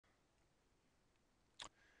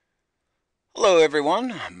Hello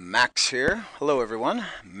everyone, Max here. Hello everyone,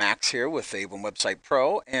 Max here with A1 Website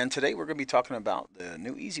Pro, and today we're going to be talking about the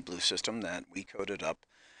new ezbloo system that we coded up.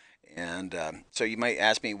 And so you might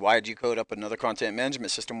ask me, why did you code up another content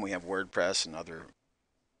management system? We have WordPress and other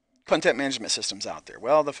content management systems out there.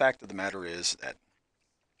 Well, the fact of the matter is that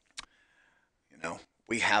you know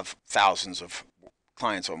we have thousands of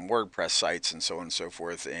clients on WordPress sites and so on and so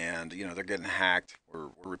forth, and they're getting hacked. We're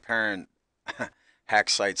repairing hack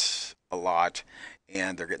sites a lot,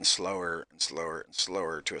 and they're getting slower and slower and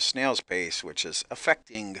slower to a snail's pace, which is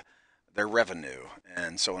affecting their revenue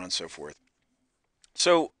and so on and so forth.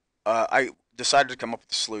 So I decided to come up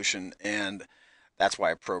with a solution, and that's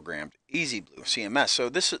why I programmed ezbloo CMS. So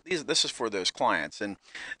this is for those clients, and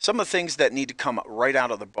some of the things that need to come right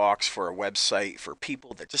out of the box for a website for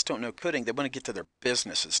people that just don't know coding. They want to get to their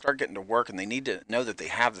business and start getting to work, and they need to know that they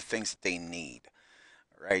have the things that they need,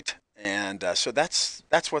 right? And so that's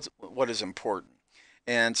what is important.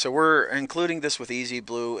 And so we're including this with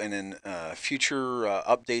ezbloo, and in future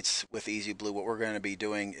updates with ezbloo, what we're going to be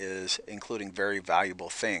doing is including very valuable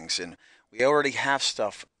things. And we already have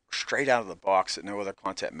stuff straight out of the box that no other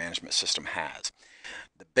content management system has.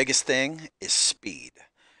 The biggest thing is speed.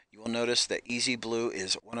 You will notice that ezbloo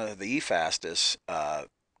is one of the fastest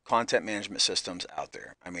content management systems out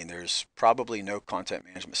there. I mean, there's probably no content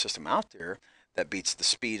management system out there that beats the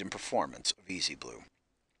speed and performance of ezbloo.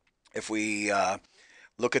 If we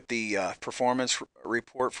look at the performance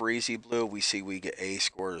report for ezbloo, we see we get A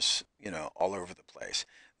scores, all over the place.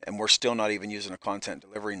 And we're still not even using a content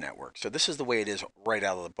delivery network. So this is the way it is right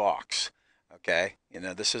out of the box. Okay,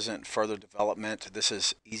 this isn't further development. This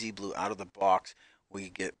is ezbloo out of the box. We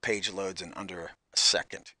get page loads in under a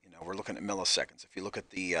second. We're looking at milliseconds. If you look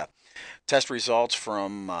at the test results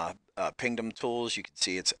from Pingdom Tools, you can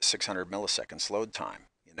see it's 600 milliseconds load time.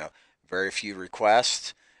 Very few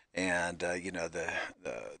requests, and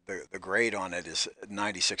the grade on it is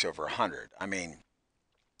 96 over 100. I mean,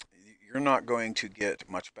 you're not going to get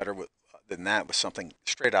much better than that with something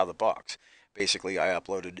straight out of the box. Basically, I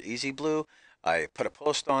uploaded ezbloo, I put a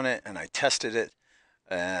post on it, and I tested it,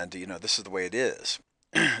 and this is the way it is.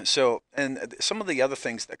 So, and some of the other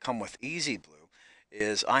things that come with ezbloo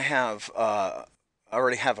is I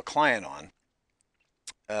already have a client on.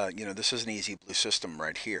 This is an ezbloo system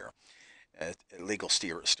right here at Legal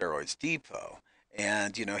Steroids Depot,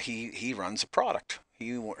 and he runs a product.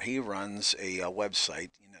 He runs a website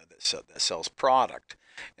that sells product.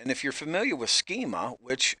 And if you're familiar with schema,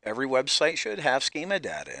 which every website should have schema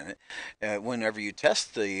data in it, whenever you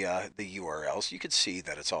test the URLs, you could see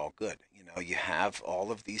that it's all good. You have all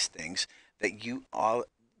of these things that you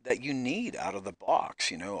need out of the box.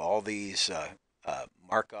 All these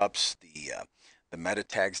markups, the meta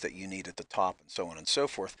tags that you need at the top, and so on and so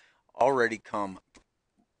forth, already come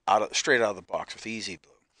straight out of the box with ezbloo.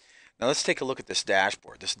 Now let's take a look at this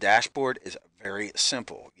dashboard. This dashboard is very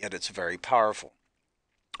simple, yet it's very powerful.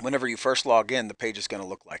 Whenever you first log in, the page is going to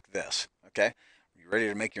look like this. Okay, you're ready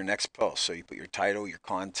to make your next post. So you put your title, your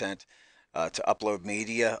content. To upload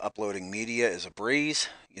media, uploading media is a breeze.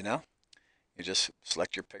 You just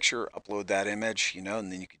select your picture, upload that image, and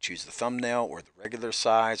then you can choose the thumbnail or the regular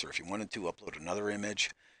size, or if you wanted to upload another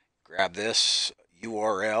image, grab this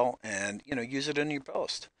URL and use it in your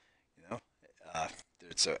post. You know, uh,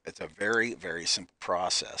 it's a very very simple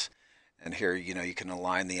process. And here you can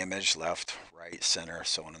align the image left, right, center,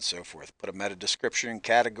 so on and so forth. Put a meta description,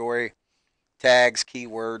 category, tags,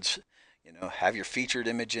 keywords. Have your featured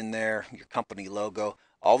image in there, your company logo.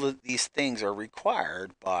 All of these things are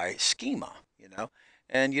required by schema.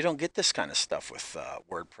 And you don't get this kind of stuff with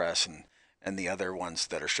WordPress and the other ones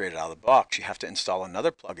that are straight out of the box. You have to install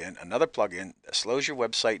another plugin that slows your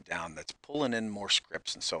website down, that's pulling in more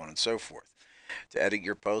scripts and so on and so forth. To edit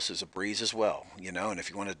your post is a breeze as well, and if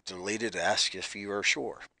you want to delete it, ask if you are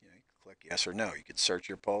sure. You can click yes or no. You can search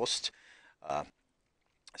your post. Uh,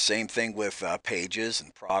 Same thing with pages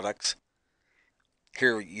and products.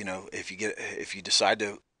 Here, if you decide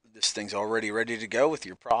to, this thing's already ready to go with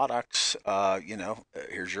your products.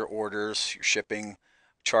 Here's your orders, your shipping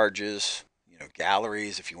charges,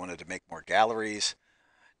 galleries if you wanted to make more galleries.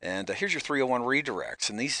 And here's your 301 redirects,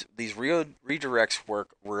 and these redirects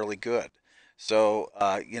work really good. So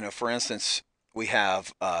for instance, we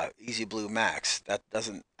have ezbloo Max that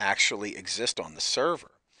doesn't actually exist on the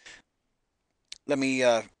server. Let me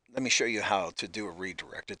show you how to do a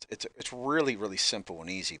redirect. It's really really simple and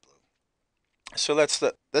ezbloo. So let's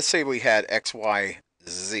say we had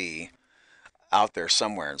XYZ out there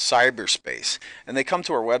somewhere in cyberspace, and they come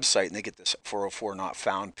to our website and they get this 404 not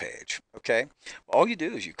found page. Okay, all you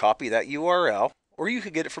do is you copy that URL or you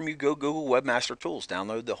could get it from you go Google Webmaster Tools,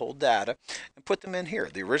 download the whole data, and put them in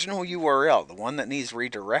here. The original URL, the one that needs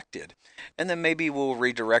redirected, and then maybe we'll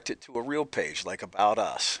redirect it to a real page like About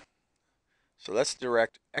Us. So let's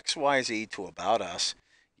direct XYZ to About Us.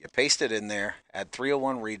 You paste it in there, add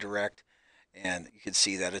 301 redirect, and you can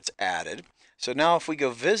see that it's added. So now if we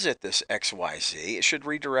go visit this XYZ, it should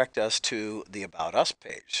redirect us to the About Us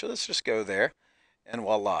page. So let's just go there, and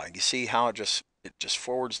voila. You see how it just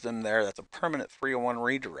forwards them there. That's a permanent 301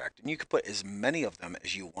 redirect. And you can put as many of them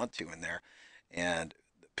as you want to in there, and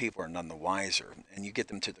people are none the wiser. And you get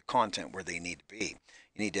them to the content where they need to be.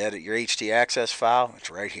 You need to edit your htaccess file. It's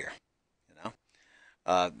right here.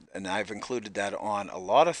 And I've included that on a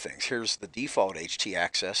lot of things. Here's the default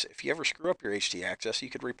htaccess. If you ever screw up your htaccess, you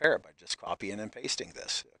could repair it by just copying and pasting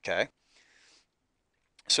this. Okay.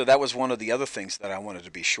 So that was one of the other things that I wanted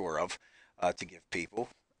to be sure of to give people.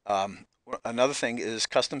 Another thing is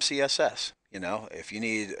custom CSS. If you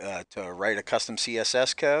need to write a custom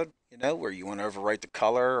CSS code, where you want to overwrite the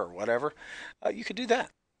color or whatever, you could do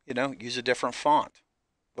that. Use a different font,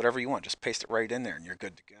 whatever you want. Just paste it right in there and you're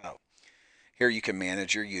good to go. Here you can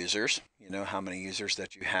manage your users, how many users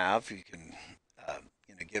that you have. You can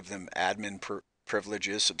give them admin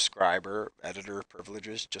privileges, subscriber, editor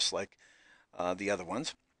privileges, just like the other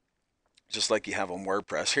ones, just like you have on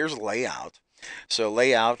WordPress. Here's layout. So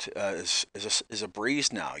layout is a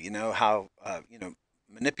breeze now. You know how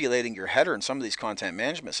manipulating your header in some of these content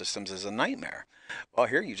management systems is a nightmare. Well,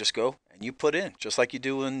 here you just go and you put in, just like you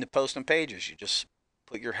do in the post and pages. You just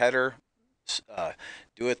put your header,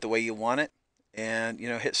 do it the way you want it, and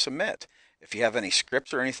hit submit. If you have any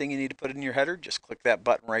scripts or anything you need to put in your header, just click that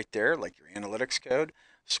button right there, like your analytics code,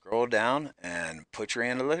 scroll down and put your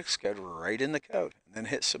analytics code right in the code, and then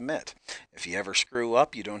hit submit. If you ever screw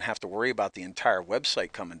up, you don't have to worry about the entire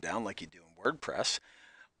website coming down like you do in WordPress.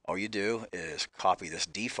 All you do is copy this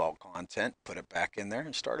default content, put it back in there,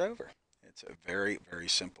 and start over. It's a very, very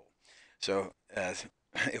simple. So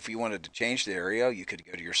if you wanted to change the area, you could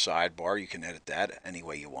go to your sidebar. You can edit that any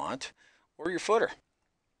way you want, or your footer.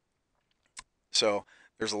 So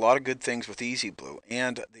there's a lot of good things with ezbloo.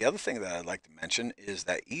 And the other thing that I'd like to mention is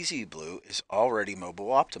that ezbloo is already mobile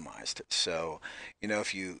optimized. So,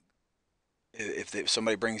 if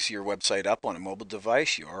somebody brings your website up on a mobile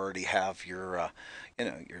device, you already have your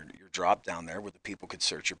drop down there where the people could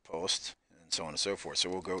search your posts and so on and so forth. So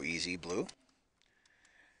we'll go ezbloo.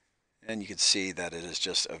 And you can see that it is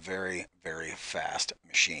just a very, very fast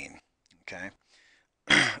machine. Okay.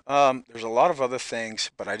 There's a lot of other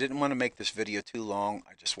things, but I didn't want to make this video too long.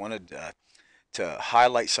 I just wanted to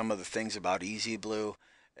highlight some of the things about ezbloo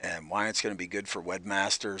and why it's going to be good for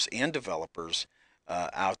webmasters and developers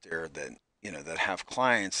out there that that have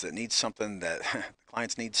clients that need something that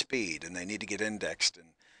clients need speed and they need to get indexed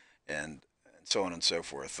and so on and so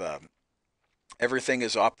forth. Everything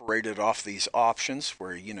is operated off these options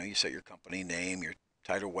where you set your company name, your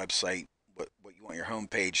title, website, what you want your home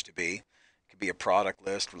page to be. Could be a product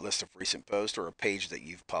list, or list of recent posts, or a page that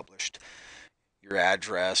you've published. Your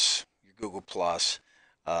address, your Google Plus,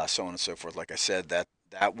 so on and so forth. Like I said,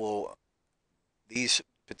 these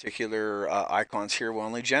particular icons here will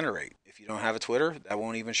only generate. If you don't have a Twitter, that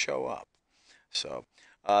won't even show up. So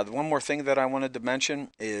the one more thing that I wanted to mention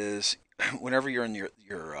is whenever you're in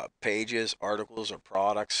your pages, articles, or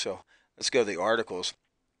products. So let's go to the articles.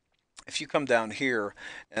 If you come down here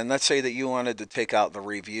and let's say that you wanted to take out the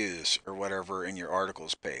reviews or whatever in your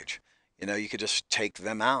articles page, you could just take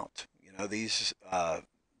them out. These the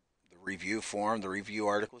review form, the review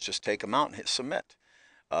articles, just take them out and hit submit.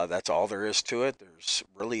 That's all there is to it. There's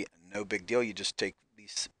really no big deal. You just take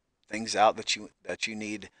these things out that you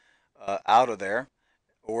need out of there,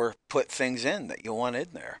 or put things in that you want in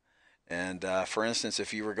there. And for instance,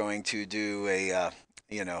 if you were going to do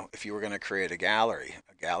if you were going to create a gallery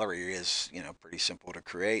is, pretty simple to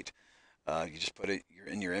create. You just put it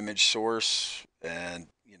in your image source and,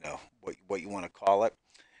 what you want to call it.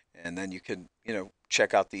 And then you can,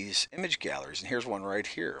 check out these image galleries. And here's one right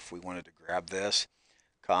here. If we wanted to grab this,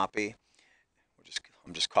 copy,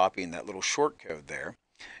 I'm just copying that little short code there.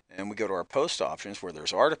 And we go to our post options where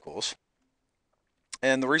there's articles.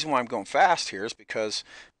 And the reason why I'm going fast here is because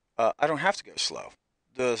I don't have to go slow.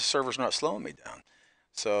 The server's not slowing me down.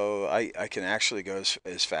 So I can actually go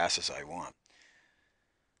as fast as I want.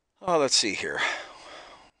 Oh, let's see here.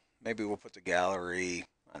 Maybe we'll put the gallery,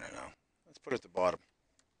 I don't know. Let's put it at the bottom.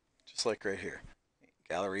 Just like right here.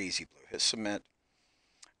 Gallery ezbloo. Hit submit.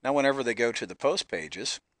 Now whenever they go to the post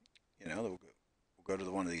pages, we'll go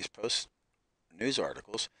to one of these post news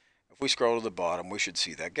articles. If we scroll to the bottom, we should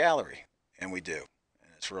see that gallery. And we do.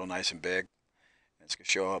 And it's real nice and big. And it's going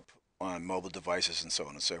to show up on mobile devices and so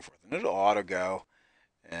on and so forth. And it'll auto go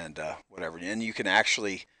and whatever. And you can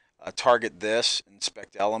actually target this,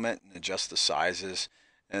 inspect element, and adjust the sizes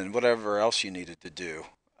and whatever else you needed to do,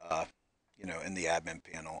 uh, in the admin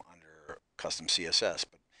panel under custom CSS.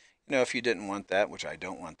 But if you didn't want that, which I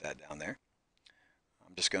don't want that down there,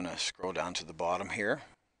 I'm just going to scroll down to the bottom here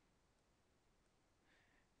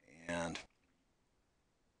and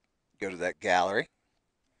go to that gallery.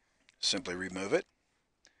 Simply remove it,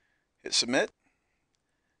 hit submit,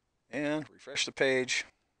 and refresh the page.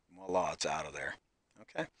 Voila, it's out of there.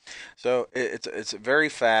 Okay, so it's very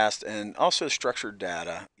fast, and also structured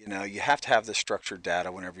data. You have to have the structured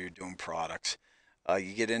data whenever you're doing products.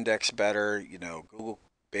 You get indexed better. Google,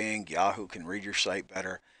 Bing, Yahoo can read your site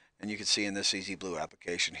better, and you can see in this ezbloo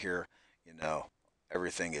application here,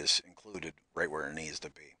 everything is included right where it needs to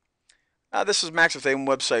be. This is Max with A1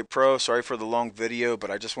 Website Pro. Sorry for the long video, but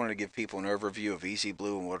I just wanted to give people an overview of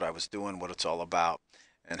ezbloo and what I was doing, what it's all about,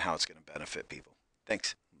 and how it's going to benefit people.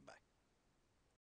 Thanks.